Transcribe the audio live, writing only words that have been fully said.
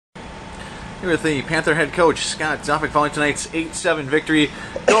Here with the Panther head coach, Scott Doffek, following tonight's 8-7 victory.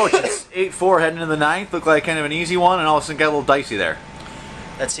 Coach, it's 8-4 heading into the ninth. Looked like kind of an easy one, and all of a sudden got a little dicey there.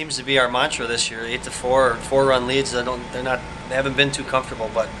 That seems to be our mantra this year. 8-4, 4-run leads. They haven't been too comfortable,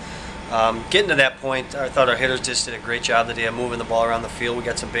 but getting to that point, I thought our hitters just did a great job today of moving the ball around the field. We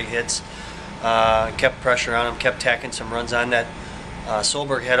got some big hits, kept pressure on them, kept tacking some runs on that.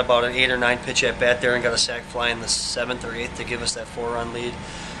 Solberg had about an 8 or 9 pitch at bat there and got a sac fly in the 7th or 8th to give us that 4-run lead.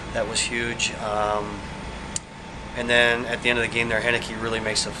 That was huge. And then at the end of the game there, Henneke really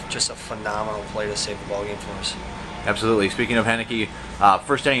makes just a phenomenal play to save the ball game for us. Absolutely. Speaking of Henneke,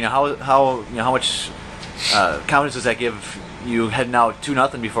 first inning, how much confidence does that give you heading out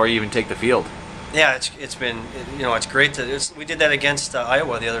 2-0 before you even take the field? Yeah, it's been it's great we did that against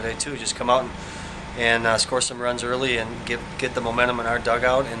Iowa the other day too. Just come out and score some runs early and get the momentum in our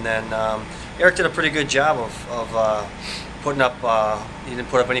dugout. And then Eric did a pretty good job of putting up. He didn't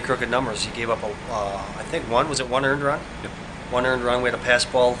put up any crooked numbers. He gave up I think one earned run. Yep. One earned run. We had a pass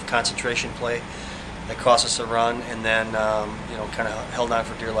ball concentration play that cost us a run, and then kind of held on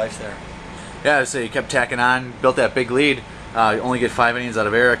for dear life there. Yeah, so you kept tacking on, built that big lead. You only get 5 innings out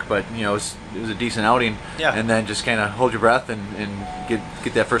of Eric, but it was a decent outing. Yeah. And then just kind of hold your breath and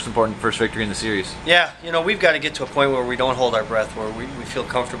get that first victory in the series. Yeah, we've got to get to a point where we don't hold our breath, where we feel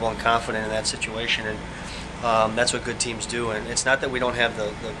comfortable and confident in that situation, and that's what good teams do. And it's not that we don't have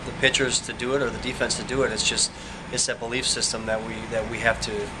the pitchers to do it or the defense to do it. It's that belief system that we have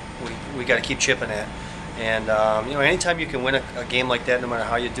to we got to keep chipping at. And anytime you can win a game like that, no matter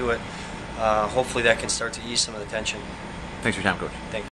how you do it, hopefully that can start to ease some of the tension. Thanks for your time, Coach. Thank you.